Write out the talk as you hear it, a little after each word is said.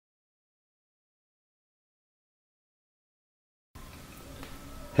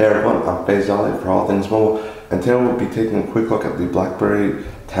Hey everyone, I'm BlackBerry for all things mobile, and today we'll be taking a quick look at the BlackBerry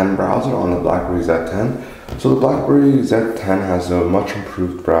 10 browser on the BlackBerry Z10. So the BlackBerry Z10 has a much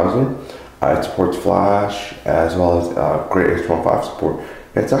improved browser. It supports Flash as well as great HTML5 support.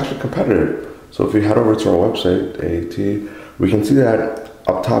 And it's actually competitive. So if we head over to our website, we can see that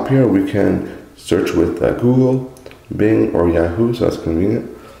up top here we can search with Google, Bing, or Yahoo, so that's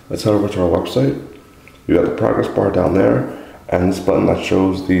convenient. Let's head over to our website. We got the progress bar down there, and this button that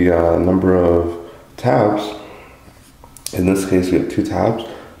shows the number of tabs. In this case, we have 2 tabs.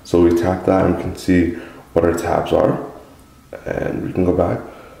 So we tap that and we can see what our tabs are. And we can go back.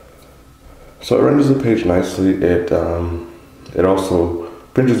 So it renders the page nicely. It also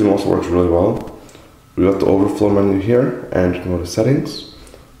prints and also works really well. We got the overflow menu here, and you can go to settings.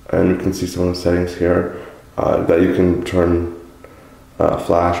 And we can see some of the settings here that you can turn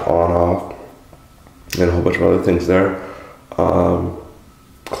Flash on, off, and a whole bunch of other things there.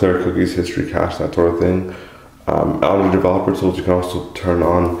 Clear cookies, history cache, that sort of thing. On your developer tools, you can also turn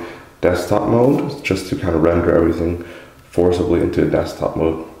on desktop mode just to kind of render everything forcibly into desktop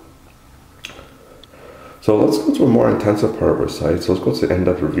mode. So let's go to a more intensive part of our site. So let's go to the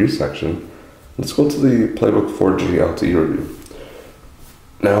in-depth review section. Let's go to the Playbook 4G LTE review.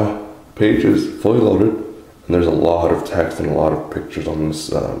 Now, page is fully loaded, and there's a lot of text and a lot of pictures on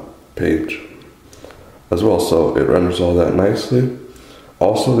this page as well, so it renders all that nicely.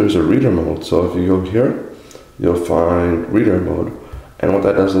 Also, there's a reader mode, so if you go here, you'll find reader mode, and what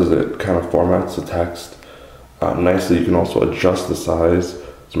that does is it kind of formats the text nicely. You can also adjust the size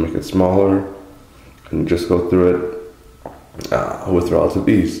to make it smaller, and just go through it with relative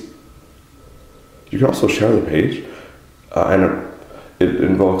ease. You can also share the page, and it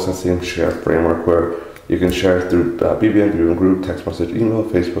invokes that same share framework where you can share through BBM, BBM Group, text message, email,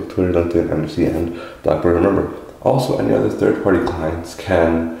 Facebook, Twitter, LinkedIn, NFC, and BlackBerry. Remember, also any other third-party clients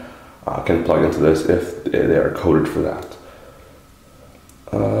can plug into this if they are coded for that.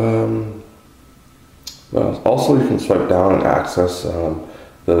 Well, also, you can swipe down and access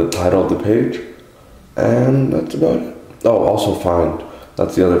the title of the page, and that's about it. Oh, also find.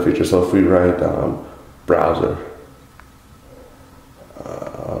 That's the other feature. So if we write browser.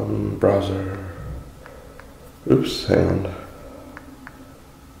 Oops, hang on.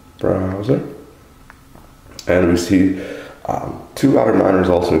 Browser. And we see 2 outer 9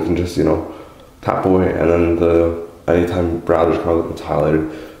 results, and we can just, tap away, and then anytime browsers come up, it's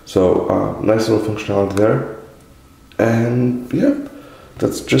highlighted. So nice little functionality there. And yeah,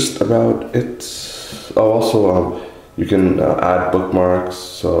 that's just about it. Oh, also you can add bookmarks.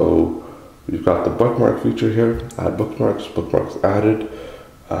 So we've got the bookmark feature here. Add bookmarks, bookmarks added.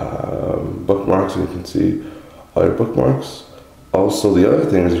 Bookmarks, and you can see all your bookmarks. Also, the other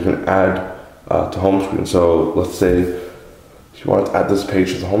thing is you can add to home screen. So let's say if you want to add this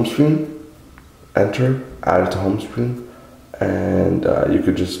page to the home screen, enter, add it to home screen, and you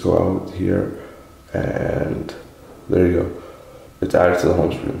could just go out here, and there you go. It's added to the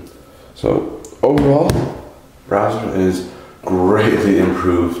home screen. So overall, browser is greatly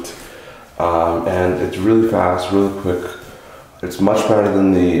improved, and it's really fast, really quick. It's much better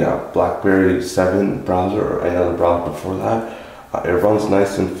than the BlackBerry Z10 browser or any other browser before that. It runs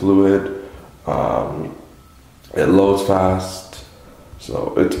nice and fluid. It loads fast.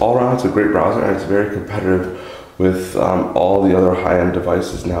 So it's all around, it's a great browser, and it's very competitive with all the other high-end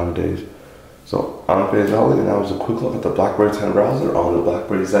devices nowadays. So I'm BlackBerry, and that was a quick look at the BlackBerry 10 browser on the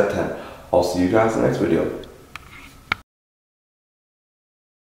BlackBerry Z10. I'll see you guys in the next video.